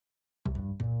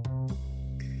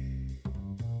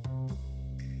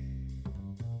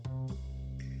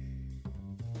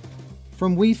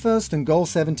From We First and Goal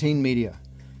 17 Media,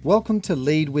 welcome to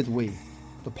Lead with We,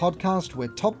 the podcast where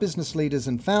top business leaders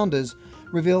and founders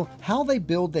reveal how they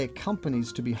build their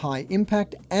companies to be high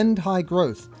impact and high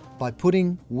growth by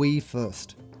putting we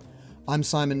first. I'm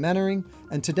Simon Mannering,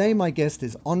 and today my guest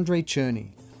is Andrei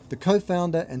Cherny, the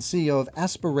co-founder and CEO of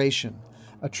Aspiration,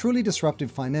 a truly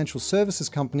disruptive financial services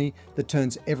company that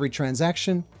turns every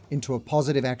transaction into a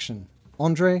positive action.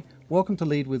 Andrei, welcome to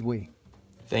Lead with We.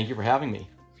 Thank you for having me.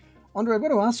 Andrei, I've got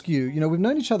to ask you, we've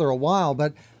known each other a while,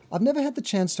 but I've never had the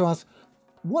chance to ask,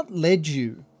 what led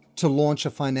you to launch a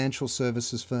financial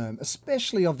services firm,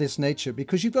 especially of this nature?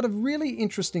 Because you've got a really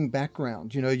interesting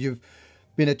background. You've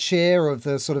been a chair of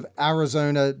the sort of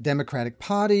Arizona Democratic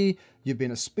Party. You've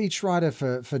been a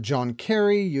speechwriter for John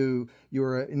Kerry. You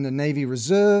were in the Navy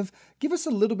Reserve. Give us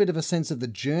a little bit of a sense of the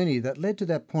journey that led to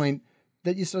that point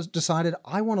that you sort of decided,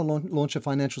 I want to launch a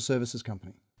financial services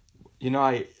company.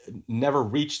 I never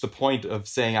reached the point of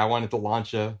saying I wanted to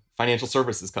launch a financial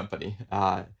services company.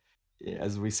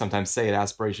 As we sometimes say at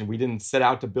Aspiration, we didn't set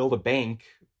out to build a bank.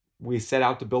 We set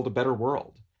out to build a better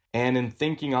world. And in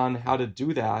thinking on how to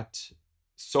do that,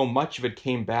 so much of it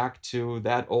came back to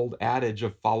that old adage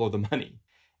of follow the money.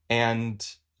 And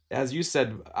as you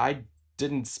said, I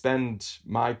didn't spend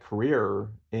my career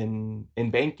in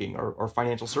banking or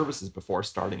financial services before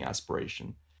starting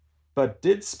Aspiration, but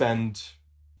did spend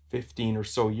 15 or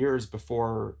so years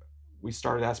before we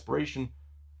started Aspiration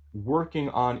working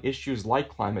on issues like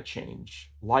climate change,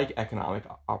 like economic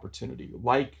opportunity,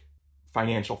 like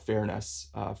financial fairness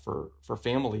for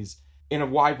families in a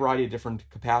wide variety of different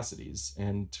capacities.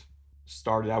 And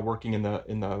started out working in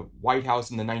the White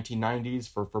House in the 1990s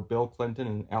for Bill Clinton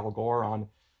and Al Gore on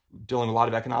dealing with a lot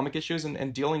of economic issues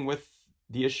and dealing with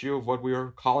the issue of what we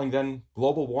were calling then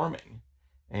global warming,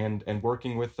 and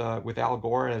working with Al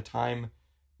Gore at a time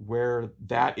where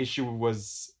that issue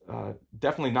was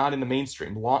definitely not in the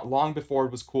mainstream, long before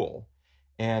it was cool.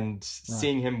 And right.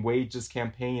 Seeing him wage this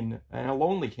campaign, and a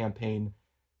lonely campaign,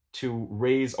 to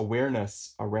raise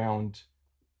awareness around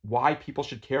why people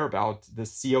should care about the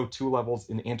CO2 levels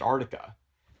in Antarctica.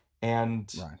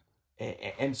 And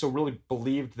right. And so really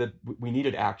believed that we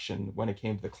needed action when it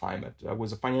came to the climate. I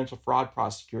was a financial fraud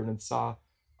prosecutor and saw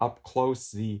up close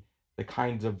the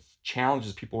kinds of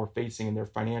challenges people were facing in their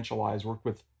financial lives. Worked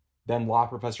with then law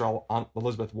professor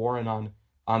Elizabeth Warren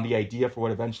on the idea for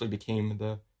what eventually became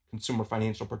the Consumer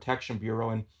Financial Protection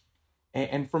Bureau.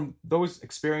 And from those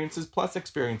experiences, plus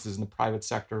experiences in the private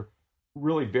sector,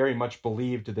 really very much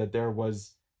believed that there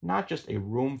was not just a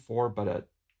room for, but an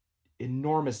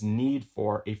enormous need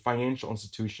for a financial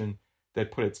institution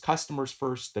that put its customers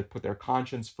first, that put their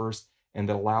conscience first, and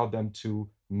that allowed them to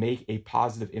make a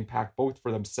positive impact both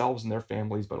for themselves and their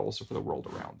families, but also for the world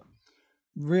around them.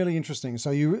 Really interesting.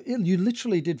 So you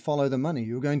literally did follow the money.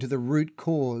 You were going to the root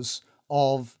cause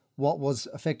of what was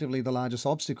effectively the largest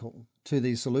obstacle to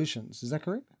these solutions. Is that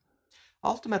correct?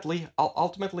 Ultimately,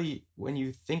 when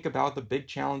you think about the big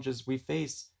challenges we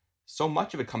face, so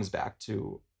much of it comes back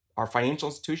to our financial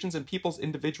institutions and people's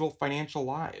individual financial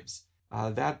lives.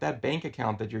 That bank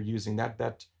account that you're using,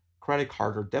 that credit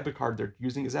card or debit card they're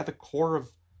using, is at the core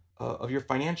of your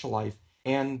financial life.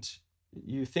 And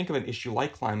you think of an issue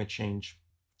like climate change.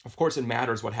 Of course, it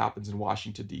matters what happens in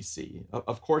Washington, D.C.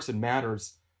 Of course, it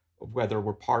matters whether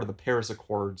we're part of the Paris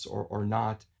Accords or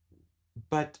not.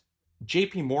 But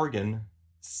J.P. Morgan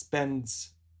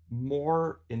spends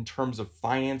more in terms of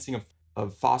financing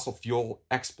of fossil fuel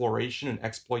exploration and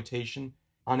exploitation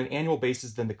on an annual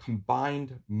basis than the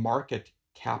combined market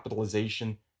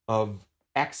capitalization of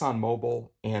ExxonMobil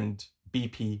and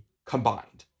BP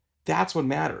combined. That's what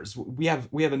matters. We have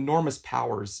enormous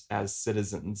powers as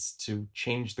citizens to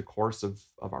change the course of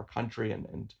our country,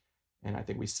 and I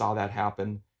think we saw that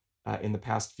happen in the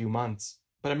past few months.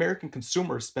 But American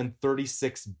consumers spend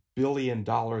 $36 billion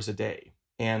a day,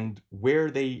 and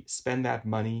where they spend that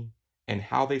money and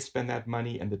how they spend that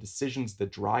money and the decisions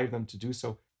that drive them to do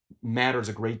so matters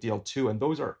a great deal too. And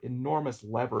those are enormous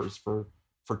levers for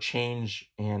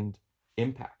change and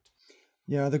impact.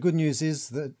 Yeah, the good news is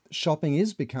that shopping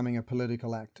is becoming a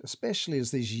political act, especially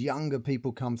as these younger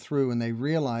people come through and they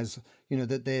realize,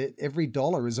 that every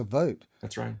dollar is a vote.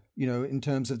 That's right. In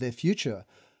terms of their future.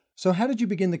 So how did you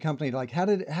begin the company?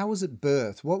 How was it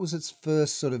birthed? What was its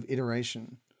first sort of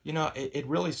iteration? It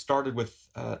really started with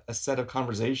a set of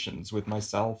conversations with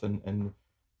myself and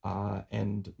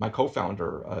my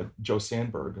co-founder, Joe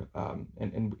Sandberg.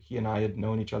 And he and I had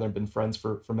known each other and been friends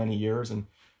for many years. And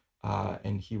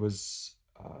he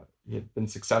had been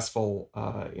successful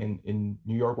in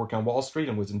New York working on Wall Street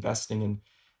and was investing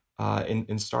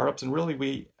in startups. And really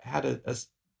we had a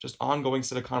just ongoing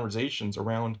set of conversations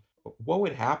around what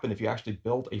would happen if you actually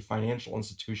built a financial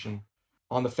institution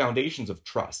on the foundations of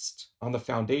trust, on the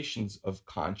foundations of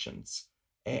conscience,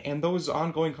 and those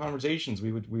ongoing conversations.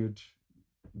 We would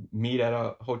meet at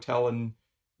a hotel in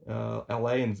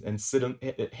LA and sit and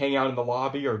hang out in the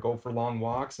lobby or go for long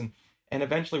walks, and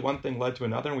eventually one thing led to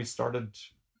another, and we started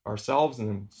ourselves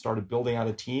and started building out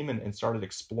a team and started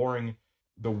exploring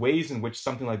the ways in which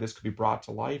something like this could be brought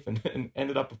to life, and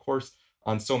ended up, of course,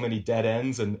 on so many dead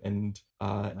ends and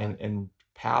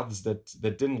paths that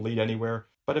didn't lead anywhere,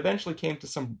 but eventually came to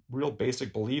some real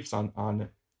basic beliefs on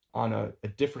a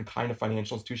different kind of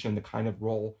financial institution and the kind of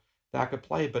role that could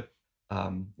play. But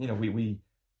we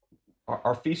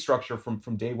our fee structure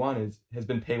from day one has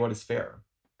been pay what is fair.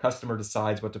 Customer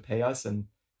decides what to pay us, and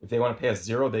if they want to pay us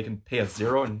zero, they can pay us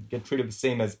zero and get treated the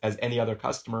same as any other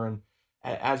customer. And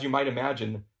as you might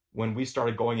imagine, when we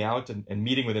started going out and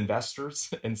meeting with investors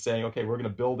and saying, okay, we're going to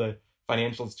build a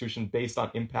financial institution based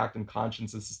on impact and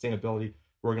conscience and sustainability,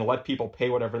 we're going to let people pay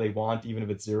whatever they want, even if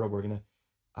it's zero. We're going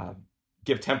to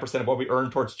give 10% of what we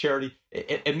earn towards charity.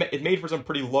 It made for some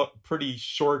pretty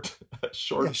short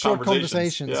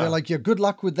conversations. Yeah. They're like, yeah, good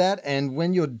luck with that. And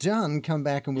when you're done, come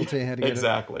back and we'll tell you how to get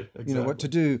exactly. what to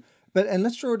do. And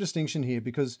let's draw a distinction here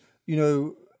because,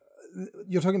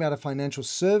 you're talking about a financial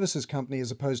services company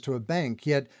as opposed to a bank.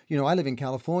 Yet, I live in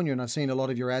California and I've seen a lot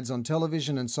of your ads on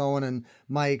television and so on. And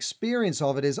my experience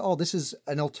of it is, this is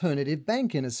an alternative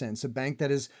bank in a sense, a bank that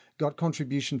has got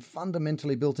contribution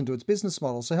fundamentally built into its business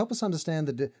model. So help us understand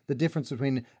the difference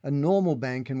between a normal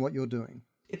bank and what you're doing.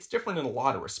 It's different in a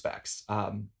lot of respects.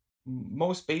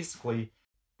 Most basically,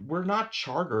 we're not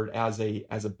chartered as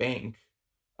a bank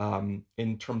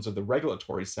in terms of the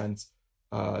regulatory sense.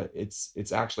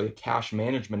 It's actually a cash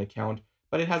management account,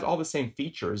 but it has all the same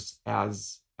features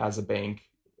as a bank,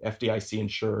 FDIC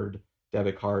insured,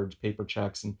 debit cards, paper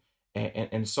checks,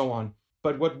 and so on.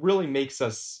 But what really makes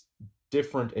us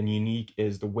different and unique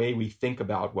is the way we think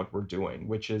about what we're doing,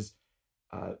 which is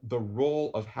the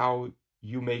role of how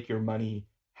you make your money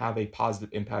have a positive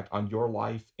impact on your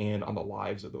life and on the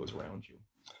lives of those around you.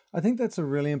 I think that's a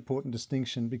really important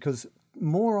distinction because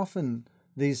more often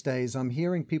these days, I'm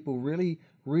hearing people really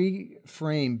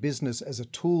reframe business as a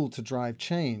tool to drive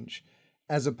change,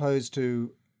 as opposed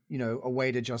to, a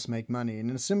way to just make money. And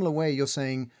in a similar way, you're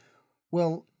saying,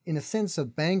 well, in a sense, a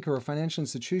bank or a financial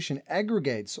institution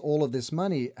aggregates all of this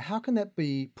money. How can that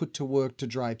be put to work to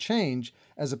drive change,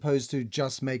 as opposed to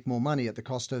just make more money at the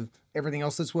cost of everything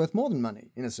else that's worth more than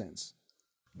money, in a sense?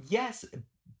 Yes,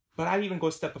 but I'd even go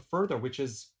a step further, which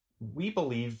is we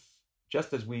believe,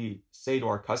 just as we say to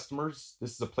our customers,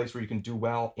 this is a place where you can do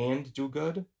well and do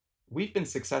good. We've been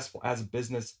successful as a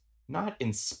business, not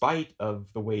in spite of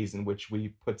the ways in which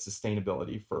we put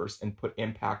sustainability first and put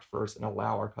impact first and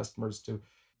allow our customers to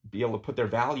be able to put their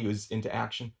values into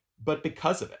action, but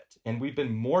because of it. And we've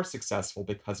been more successful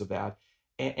because of that.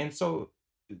 And so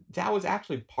that was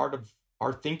actually part of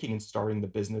our thinking in starting the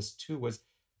business too, was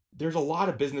there's a lot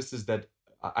of businesses that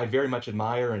I very much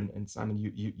admire, and Simon,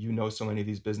 you know so many of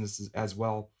these businesses as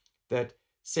well, that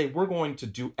say we're going to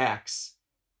do X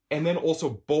and then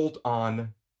also bolt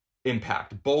on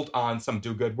impact, bolt on some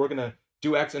do good. We're going to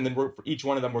do X, and then for each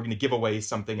one of them, we're going to give away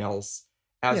something else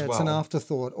as well. Yeah, it's an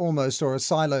afterthought almost, or a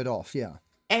siloed off, yeah.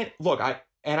 And look, I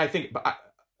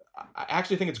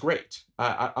actually think it's great.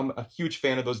 I'm a huge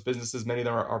fan of those businesses. Many of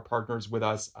them are partners with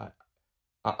us.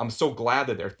 I'm so glad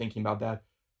that they're thinking about that.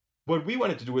 What we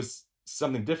wanted to do is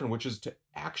something different, which is to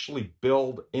actually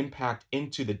build impact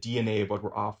into the DNA of what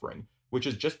we're offering, which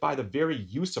is just by the very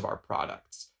use of our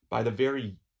products, by the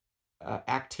very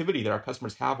activity that our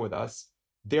customers have with us,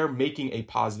 they're making a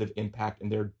positive impact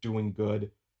and they're doing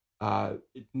good,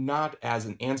 not as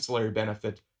an ancillary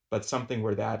benefit, but something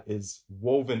where that is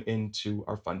woven into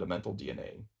our fundamental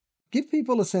DNA. Give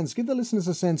people a sense, give the listeners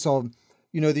a sense of,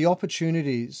 the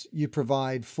opportunities you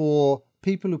provide for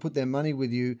people who put their money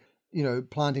with you,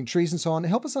 planting trees and so on.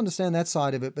 Help us understand that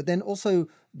side of it, but then also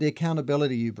the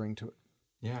accountability you bring to it.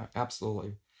 Yeah,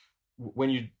 absolutely. When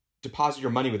you deposit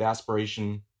your money with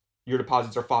Aspiration, your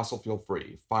deposits are fossil fuel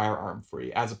free, firearm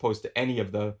free, as opposed to any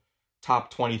of the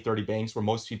top 20, 30 banks where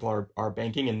most people are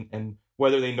banking. And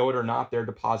whether they know it or not, their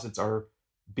deposits are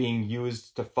being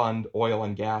used to fund oil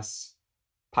and gas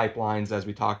pipelines, as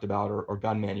we talked about, or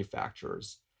gun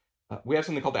manufacturers. We have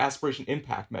something called the Aspiration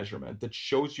Impact Measurement that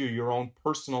shows you your own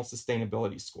personal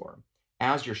sustainability score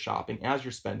as you're shopping, as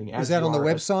you're spending. Is that on the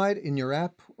website, in your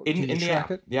app? In the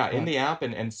app. Yeah, in the app.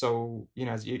 And so,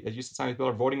 as you said, Simon, people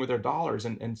are voting with their dollars.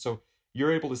 And so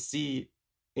you're able to see,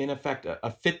 in effect,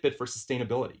 a Fitbit for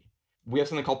sustainability. We have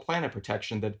something called Planet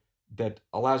Protection that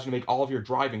allows you to make all of your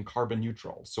driving carbon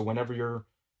neutral. So whenever you're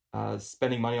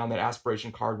spending money on that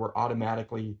aspiration card, we're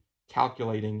automatically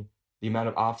calculating the amount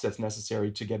of offsets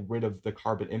necessary to get rid of the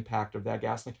carbon impact of that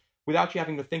gasoline without you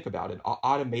having to think about it.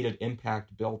 Automated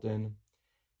impact built in.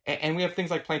 And we have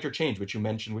things like Plant Your Change, which you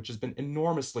mentioned, which has been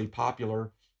enormously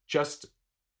popular, just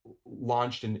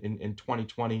launched in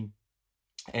 2020.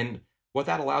 And what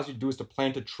that allows you to do is to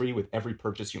plant a tree with every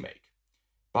purchase you make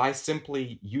by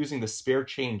simply using the spare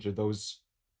change of those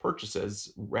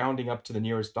purchases, rounding up to the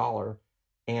nearest dollar,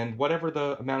 and whatever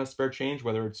the amount of spare change,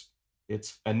 whether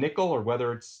it's a nickel or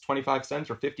whether it's 25 cents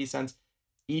or 50 cents,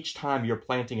 each time you're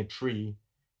planting a tree.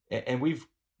 And we've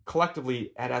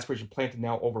collectively at Aspiration planted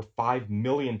now over 5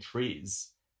 million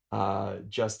trees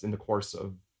just in the course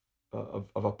of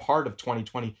a part of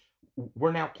 2020.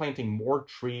 We're now planting more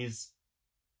trees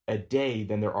a day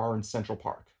than there are in Central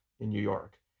Park in New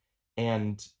York.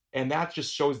 And that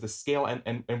just shows the scale,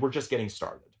 and we're just getting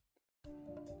started.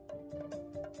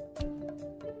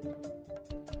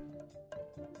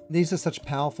 These are such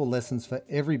powerful lessons for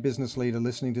every business leader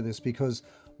listening to this, because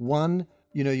one,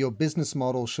 your business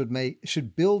model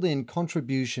should build in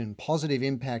contribution, positive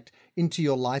impact into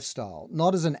your lifestyle,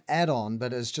 not as an add-on,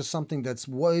 but as just something that's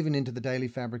woven into the daily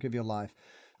fabric of your life.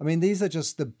 I mean, these are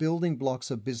just the building blocks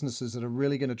of businesses that are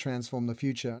really going to transform the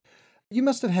future. You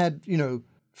must have had,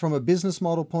 from a business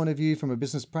model point of view, from a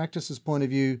business practices point of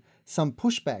view, some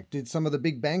pushback. Did some of the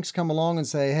big banks come along and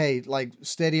say, hey, like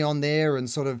steady on there and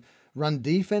sort of run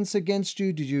defense against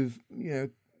you? Did you,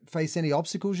 face any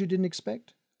obstacles you didn't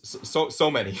expect? So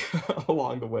many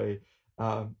along the way,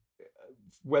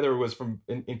 whether it was from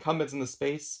incumbents in the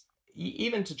space,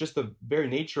 even to just the very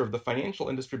nature of the financial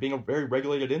industry being a very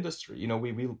regulated industry.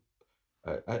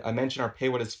 I mentioned our pay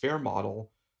what is fair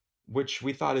model, which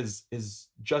we thought is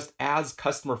just as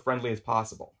customer friendly as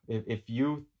possible. If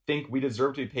you think we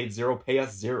deserve to be paid zero, pay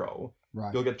us zero.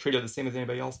 Right. You'll get treated the same as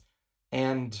anybody else.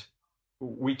 And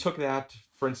we took that,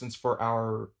 for instance, for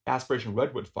our Aspiration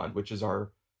Redwood Fund, which is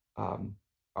our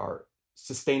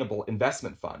sustainable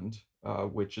investment fund,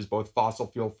 which is both fossil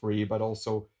fuel free, but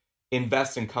also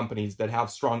invests in companies that have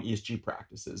strong ESG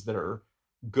practices that are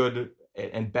good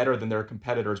and better than their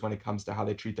competitors when it comes to how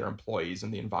they treat their employees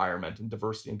and the environment and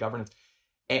diversity and governance.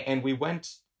 And we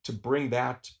went to bring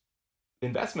that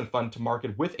investment fund to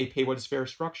market with a pay what is fair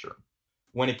structure.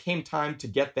 When it came time to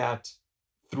get that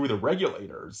through the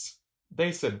regulators,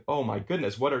 they said, "Oh my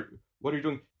goodness, what are you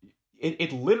doing?"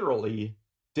 It literally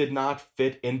did not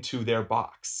fit into their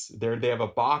box. They have a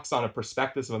box on a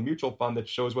prospectus of a mutual fund that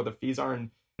shows what the fees are,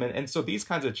 and so these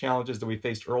kinds of challenges that we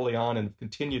faced early on and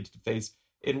continued to face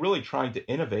in really trying to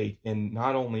innovate in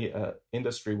not only an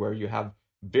industry where you have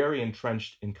very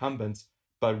entrenched incumbents,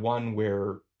 but one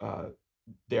where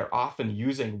they're often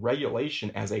using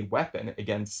regulation as a weapon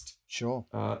against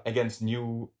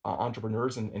new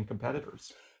entrepreneurs and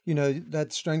competitors.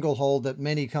 That stranglehold that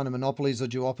many kind of monopolies or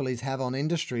duopolies have on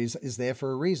industries is there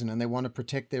for a reason, and they want to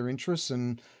protect their interests,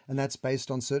 and that's based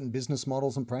on certain business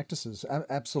models and practices.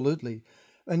 Absolutely.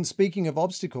 And speaking of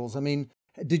obstacles, I mean,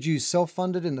 did you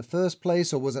self-fund it in the first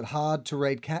place, or was it hard to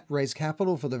raise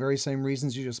capital for the very same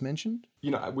reasons you just mentioned?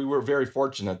 We were very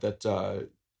fortunate that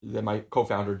my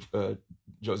co-founder,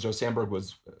 Joe Sandberg,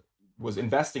 was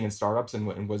investing in startups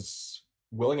and was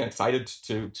willing and excited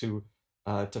to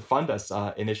fund us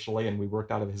initially, and we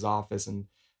worked out of his office, and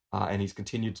he's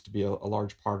continued to be a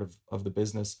large part of the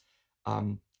business.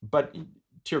 But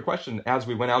to your question, as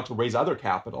we went out to raise other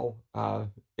capital,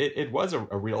 it was a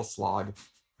real slog.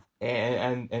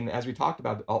 And as we talked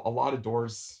about, a lot of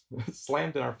doors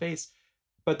slammed in our face.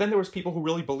 But then there was people who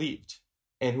really believed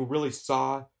and who really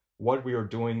saw what we were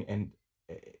doing. And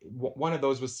one of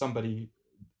those was somebody,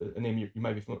 a name you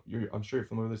might be familiar, I'm sure you're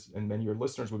familiar with this, and many of your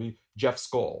listeners would be Jeff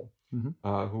Skoll,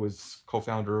 who was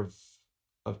co-founder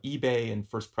of eBay and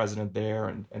first president there,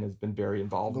 and has been very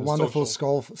involved in the wonderful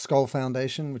Skoll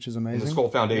Foundation, which is amazing. The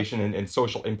Skoll Foundation and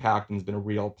social impact, and has been a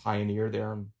real pioneer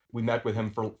there. And we met with him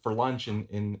for lunch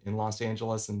in Los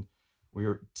Angeles, and we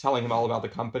were telling him all about the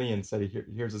company and said,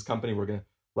 here's this company. We're going to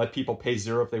let people pay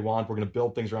zero if they want. We're going to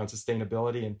build things around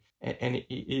sustainability. And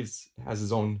he has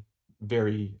his own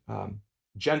very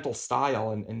gentle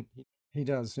style. And he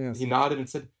does, yes. He nodded and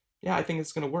said, "Yeah, I think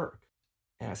it's going to work."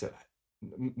 And I said,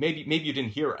 maybe you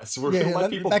didn't hear us. We're going to let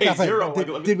people pay zero.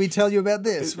 Did we tell you about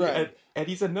this? Right. And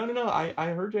he said, no, I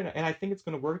heard you, and I think it's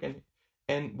going to work.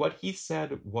 And what he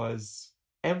said was,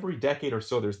 every decade or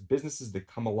so, there's businesses that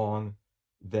come along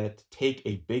that take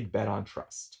a big bet on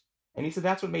trust. And he said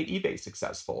that's what made eBay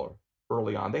successful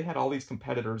early on. They had all these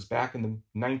competitors back in the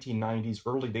 1990s,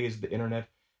 early days of the internet,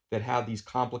 that had these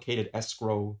complicated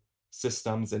escrow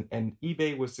systems. And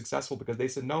eBay was successful because they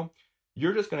said, no,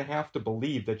 You're just going to have to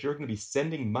believe that you're going to be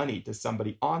sending money to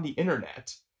somebody on the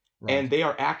internet, Right. and they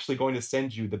are actually going to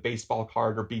send you the baseball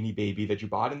card or Beanie Baby that you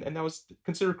bought. And that was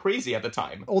considered crazy at the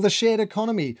time. Or the shared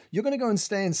economy. You're going to go and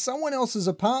stay in someone else's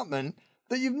apartment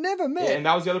that you've never met. And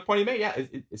that was the other point he made. Yeah,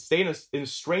 stay in a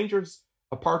stranger's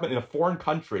apartment in a foreign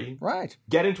country. Right.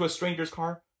 Get into a stranger's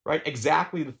car. Right.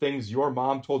 Exactly the things your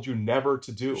mom told you never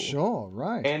to do. Sure.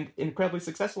 Right. And incredibly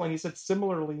successful. And he said,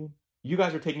 similarly, you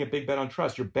guys are taking a big bet on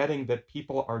trust. You're betting that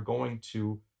people are going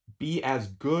to be as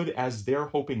good as they're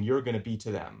hoping you're going to be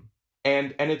to them.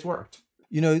 And it's worked.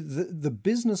 You know, the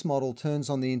business model turns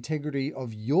on the integrity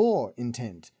of your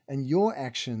intent and your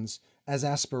actions as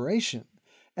aspiration.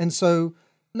 And so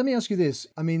let me ask you this.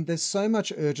 I mean, there's so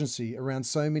much urgency around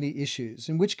so many issues,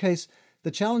 in which case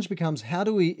the challenge becomes, how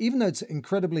do we, even though it's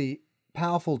incredibly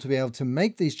powerful to be able to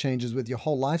make these changes with your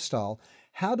whole lifestyle,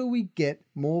 how do we get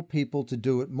more people to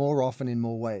do it more often in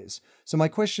more ways? So my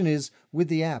question is, with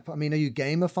the app, I mean, are you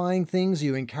gamifying things? Are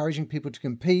you encouraging people to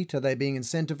compete? Are they being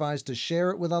incentivized to share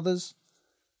it with others?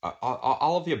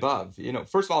 All of the above. You know,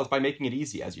 first of all, it's by making it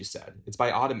easy, as you said. It's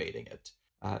by automating it.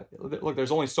 Look,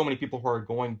 there's only so many people who are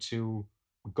going to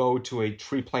go to a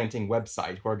tree planting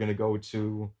website, who are going to go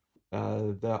to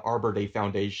the Arbor Day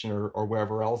Foundation or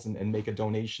wherever else and make a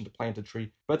donation to plant a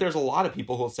tree. But there's a lot of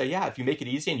people who will say, yeah, if you make it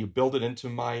easy and you build it into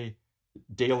my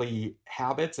daily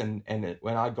habits, and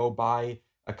when I go buy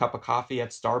a cup of coffee at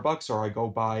Starbucks, or I go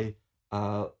buy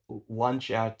lunch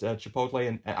at Chipotle,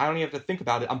 and I don't even have to think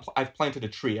about it. I've planted a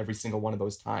tree every single one of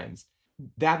those times.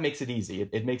 That makes it easy.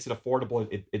 It makes it affordable.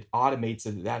 It automates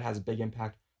it. That has a big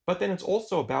impact. But then it's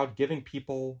also about giving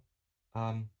people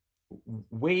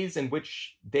ways in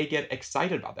which they get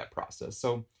excited about that process.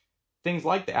 So things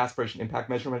like the aspiration impact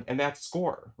measurement and that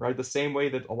score, right? The same way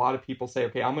that a lot of people say,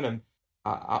 okay, I'm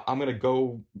gonna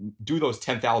go do those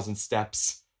 10,000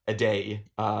 steps a day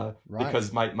Right.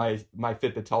 because my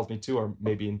Fitbit tells me to, or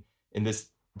maybe in this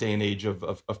day and age of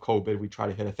COVID, we try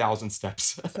to hit 1,000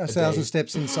 steps. 1,000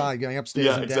 steps inside, going upstairs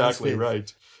Yeah, and exactly, downstairs.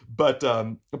 right.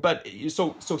 But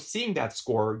so seeing that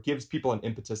score gives people an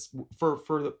impetus.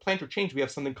 For the Planter Change, we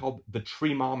have something called the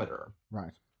treemometer,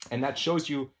 Right. and that shows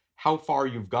you how far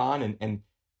you've gone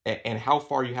and how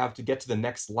far you have to get to the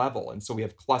next level. And so we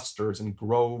have clusters and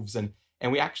groves, and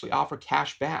we actually offer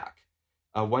cash back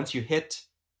once you hit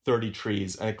 30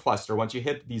 trees in a cluster. Once you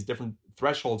hit these different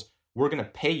thresholds, we're going to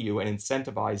pay you and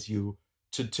incentivize you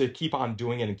to keep on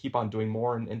doing it and keep on doing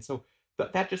more. And so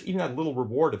that just, even that little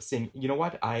reward of saying, you know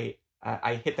what, I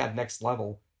hit that next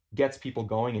level, gets people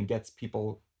going and gets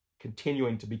people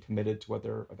continuing to be committed to what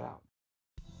they're about.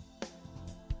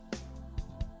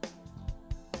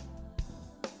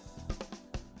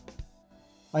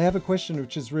 I have a question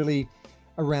which is really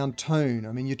around tone.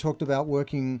 I mean, you talked about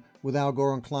working with Al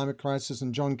Gore on climate crisis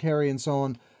and John Kerry and so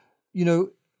on. You know,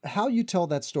 how you tell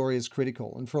that story is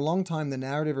critical. And for a long time, the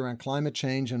narrative around climate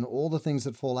change and all the things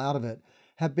that fall out of it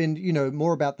have been, you know,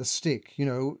 more about the stick, you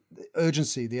know,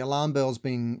 urgency, the alarm bells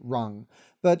being rung.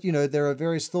 But, you know, there are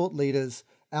various thought leaders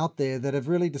out there that have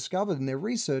really discovered in their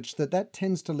research that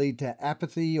tends to lead to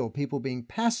apathy or people being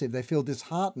passive. They feel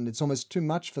disheartened. It's almost too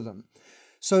much for them.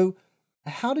 So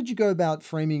how did you go about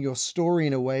framing your story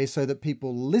in a way so that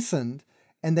people listened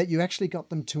and that you actually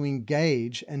got them to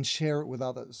engage and share it with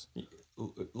others?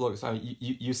 Look, Simon,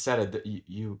 you said it,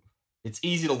 that it's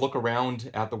easy to look around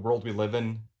at the world we live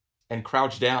in and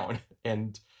crouch down.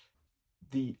 And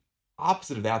the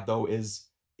opposite of that, though, is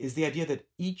the idea that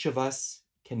each of us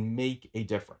can make a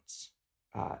difference.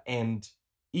 And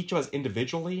each of us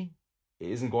individually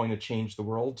isn't going to change the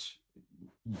world.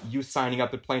 You signing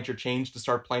up at Planter Change to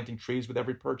start planting trees with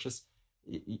every purchase,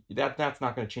 that's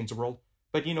not going to change the world.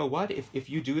 But you know what? If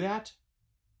you do that,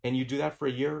 and you do that for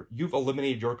a year, you've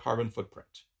eliminated your carbon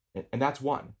footprint. And that's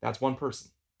one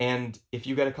person. And if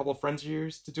you get a couple of friends of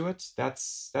yours to do it,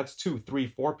 that's 2, 3,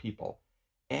 4 people.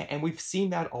 And we've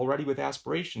seen that already with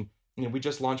Aspiration. You know, we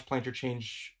just launched Planter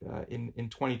Change in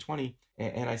 2020.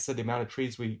 And I said the amount of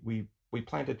trees we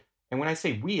planted. And when I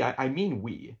say we, I mean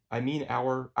we. I mean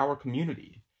our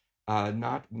community,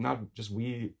 not just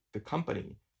we, the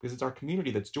company, because it's our community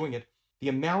that's doing it. The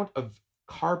amount of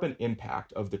carbon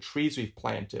impact of the trees we've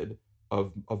planted,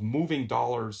 of moving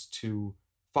dollars to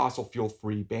fossil fuel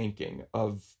free banking,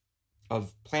 of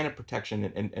planet protection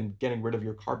and getting rid of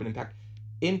your carbon impact.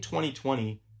 In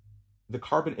 2020, the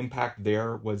carbon impact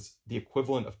there was the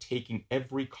equivalent of taking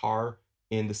every car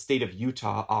in the state of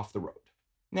Utah off the road.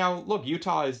 Now, look,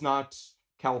 Utah is not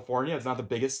California. It's not the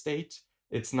biggest state.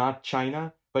 It's not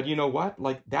China. But you know what?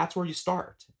 Like, that's where you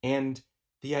start. And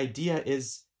the idea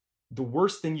is, the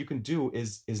worst thing you can do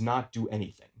is not do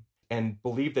anything, and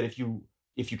believe that if you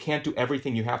if you can't do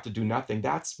everything, you have to do nothing.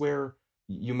 That's where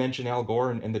you mentioned Al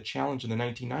Gore, and the challenge in the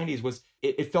 1990s was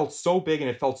it felt so big and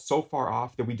it felt so far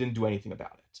off that we didn't do anything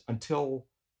about it until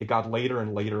it got later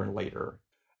and later and later.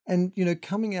 And,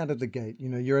 coming out of the gate,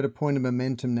 you're at a point of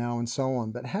momentum now and so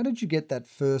on, but how did you get that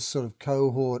first sort of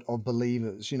cohort of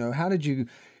believers? How did you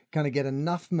kind of get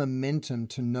enough momentum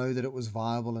to know that it was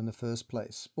viable in the first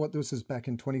place? This is back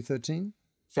in 2013?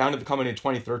 Founded the company in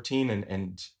 2013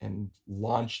 and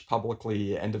launched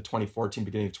publicly end of 2014,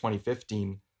 beginning of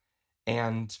 2015.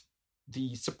 And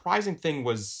the surprising thing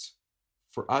was,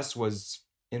 for us, was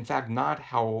in fact not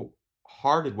how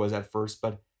hard it was at first,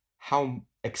 but how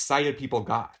excited people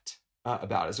got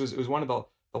about it. So it was one of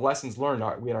the lessons learned.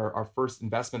 We had our first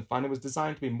investment fund. It was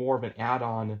designed to be more of an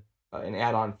add-on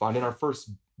fund, and our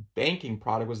first banking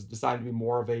product was designed to be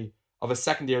more of a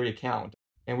secondary account.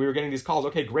 And we were getting these calls.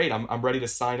 Okay, great. I'm ready to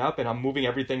sign up, and I'm moving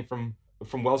everything from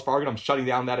Wells Fargo. And I'm shutting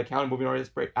down that account and moving over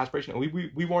to Aspiration. And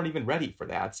we weren't even ready for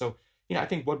that. So I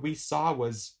think what we saw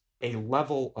was a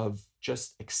level of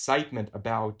just excitement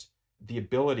about the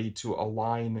ability to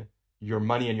align your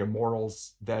money and your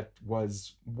morals that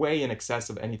was way in excess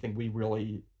of anything we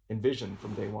really envisioned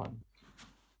from day one.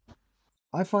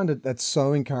 I find that's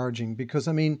so encouraging because,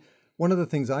 one of the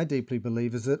things I deeply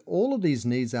believe is that all of these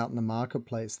needs out in the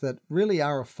marketplace that really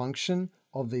are a function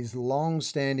of these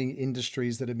long-standing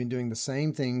industries that have been doing the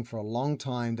same thing for a long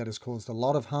time that has caused a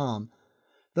lot of harm,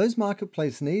 those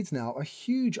marketplace needs now are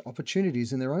huge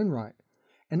opportunities in their own right.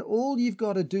 And all you've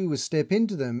got to do is step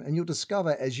into them and you'll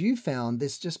discover, as you found,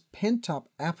 this just pent-up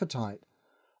appetite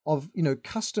of,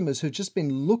 customers who've just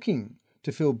been looking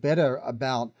to feel better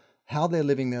about how they're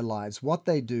living their lives, what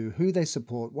they do, who they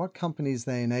support, what companies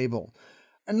they enable.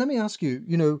 And let me ask you,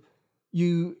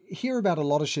 you hear about a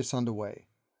lot of shifts underway.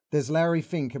 There's Larry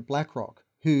Fink at BlackRock,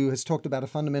 who has talked about a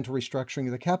fundamental restructuring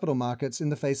of the capital markets in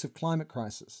the face of climate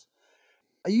crisis.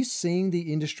 Are you seeing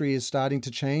the industry is starting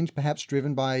to change, perhaps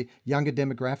driven by younger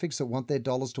demographics that want their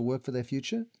dollars to work for their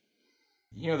future?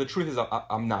 The truth is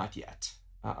I'm not yet.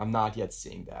 I'm not yet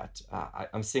seeing that.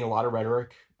 I'm seeing a lot of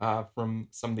rhetoric from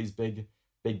some of these big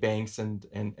banks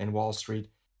and Wall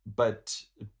Street, but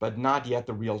not yet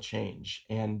the real change.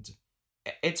 And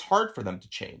it's hard for them to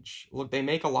change. Look, they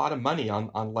make a lot of money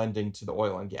on lending to the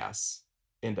oil and gas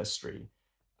industry.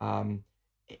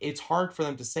 It's hard for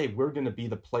them to say we're going to be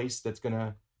the place that's going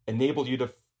to enable you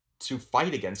to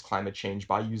fight against climate change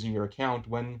by using your account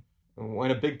when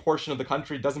a big portion of the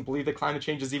country doesn't believe that climate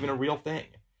change is even a real thing.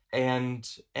 And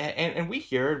we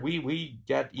hear it. We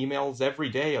get emails every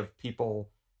day of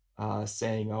people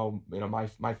saying, "Oh,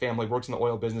 my family works in the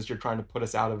oil business. You're trying to put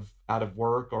us out of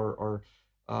work or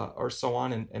so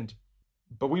on."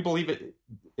 But we believe it.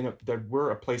 That we're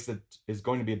a place that is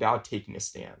going to be about taking a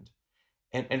stand.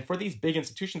 And for these big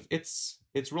institutions,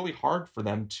 it's really hard for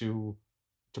them to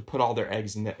put all their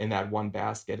eggs in that one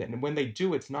basket. And when they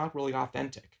do, it's not really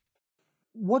authentic.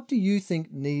 What do you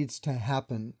think needs to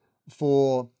happen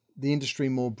for the industry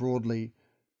more broadly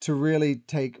to really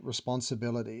take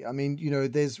responsibility?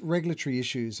 There's regulatory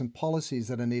issues and policies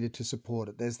that are needed to support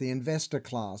it. There's the investor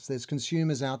class, there's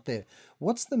consumers out there.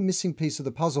 What's the missing piece of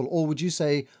the puzzle? Or would you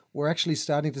say we're actually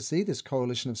starting to see this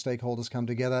coalition of stakeholders come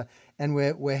together and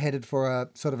we're headed for a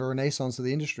sort of a renaissance of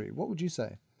the industry? What would you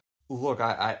say? Look,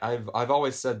 I've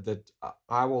always said that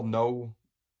I will know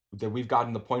that we've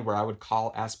gotten to the point where I would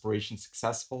call Aspiration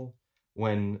successful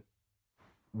when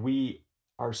we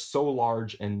are so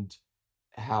large and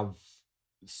have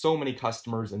so many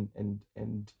customers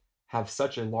and have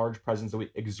such a large presence that we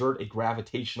exert a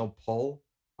gravitational pull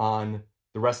on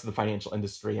the rest of the financial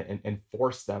industry and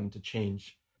force them to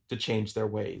change their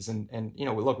ways. And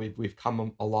look, we've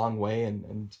come a long way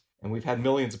and we've had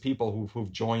millions of people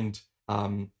who've joined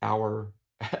our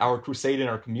crusade in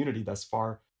our community thus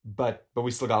far, but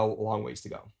we still got a long ways to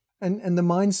go. And the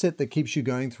mindset that keeps you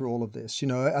going through all of this,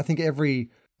 I think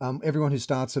everyone who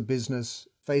starts a business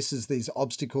faces these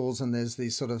obstacles and there's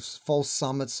these sort of false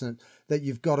summits that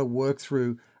you've got to work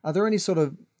through. Are there any sort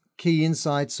of key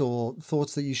insights or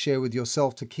thoughts that you share with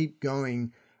yourself to keep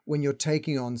going when you're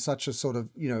taking on such a sort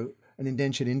of, an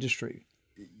indentured industry?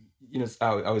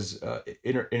 I was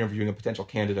interviewing a potential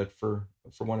candidate for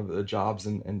one of the jobs,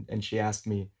 and she asked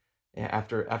me,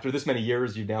 after this many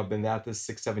years, you've now been at this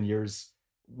 6-7 years,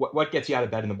 what gets you out of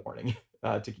bed in the morning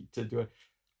to do it?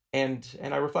 And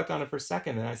I reflect on it for a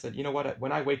second, and I said, you know what?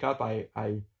 When I wake up, I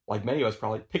like many of us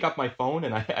probably pick up my phone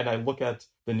and I look at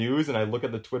the news and I look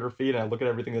at the Twitter feed and I look at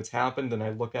everything that's happened and I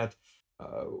look at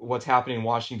what's happening in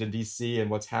Washington D.C. and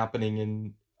what's happening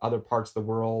in other parts of the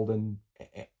world, and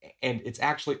it's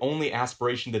actually only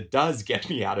aspiration that does get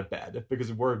me out of bed, because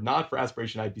if it were not for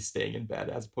aspiration, I'd be staying in bed,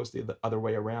 as opposed to the other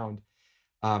way around.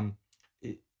 And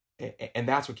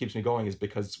that's what keeps me going, is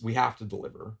because we have to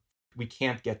deliver. We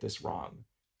can't get this wrong.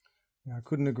 Yeah, I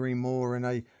couldn't agree more. And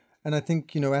I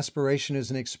think, aspiration is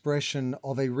an expression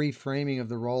of a reframing of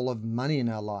the role of money in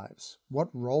our lives. What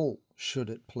role should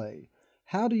it play?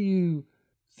 How do you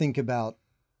think about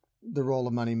the role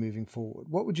of money moving forward?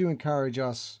 What would you encourage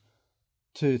us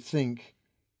to think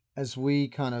as we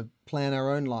kind of plan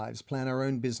our own lives, plan our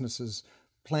own businesses,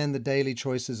 plan the daily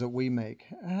choices that we make?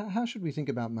 How should we think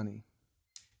about money?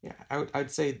 Yeah,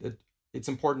 I'd say that it's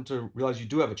important to realize you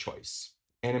do have a choice,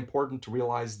 and important to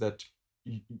realize that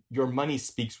your money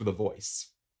speaks with a voice.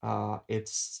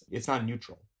 It's not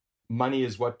neutral. Money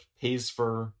is what pays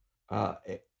for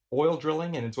oil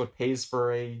drilling, and it's what pays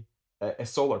for a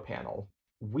solar panel.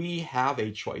 We have a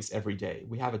choice every day.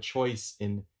 We have a choice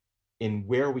in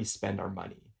where we spend our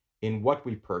money, in what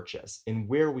we purchase, in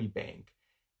where we bank.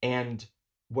 And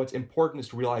what's important is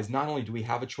to realize not only do we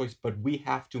have a choice, but we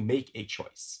have to make a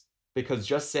choice. Because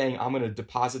just saying, I'm going to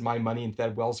deposit my money into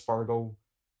that Wells Fargo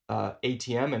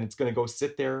ATM and it's going to go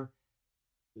sit there,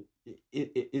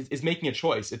 is making a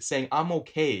choice. It's saying, I'm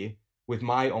okay with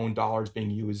my own dollars being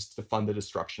used to fund the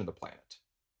destruction of the planet.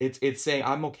 It's saying,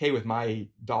 I'm okay with my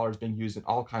dollars being used in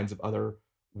all kinds of other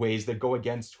ways that go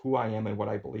against who I am and what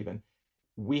I believe in.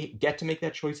 We get to make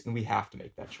that choice, and we have to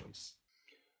make that choice.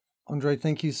 Andrei,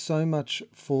 thank you so much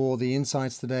for the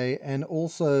insights today, and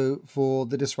also for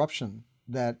the disruption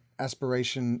that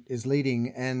Aspiration is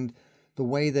leading, and the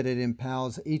way that it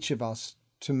empowers each of us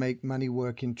to make money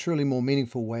work in truly more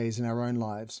meaningful ways in our own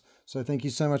lives. So thank you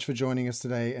so much for joining us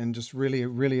today, and just really,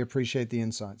 really appreciate the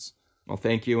insights. Well,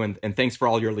 thank you. And thanks for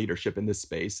all your leadership in this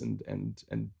space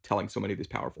and telling so many of these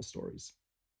powerful stories.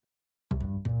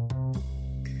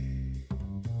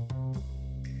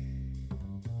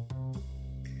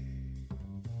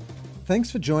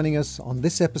 Thanks for joining us on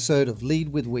this episode of Lead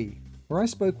with We, where I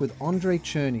spoke with Andrei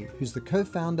Cherny, who's the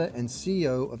co-founder and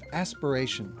CEO of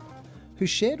Aspiration, who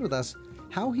shared with us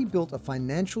how he built a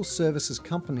financial services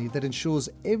company that ensures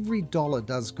every dollar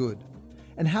does good,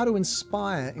 and how to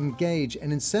inspire, engage,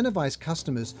 and incentivize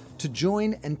customers to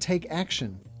join and take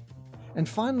action. And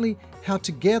finally, how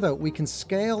together we can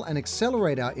scale and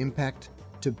accelerate our impact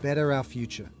to better our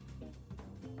future.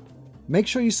 Make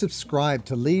sure you subscribe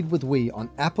to Lead with We on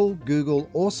Apple, Google,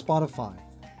 or Spotify.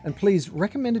 And please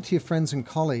recommend it to your friends and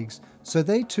colleagues so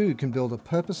they too can build a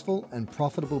purposeful and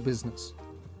profitable business.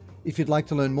 If you'd like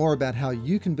to learn more about how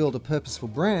you can build a purposeful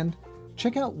brand,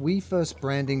 check out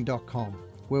wefirstbranding.com,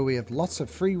 where we have lots of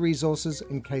free resources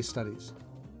and case studies.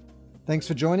 Thanks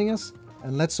for joining us,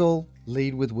 and let's all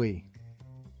lead with We.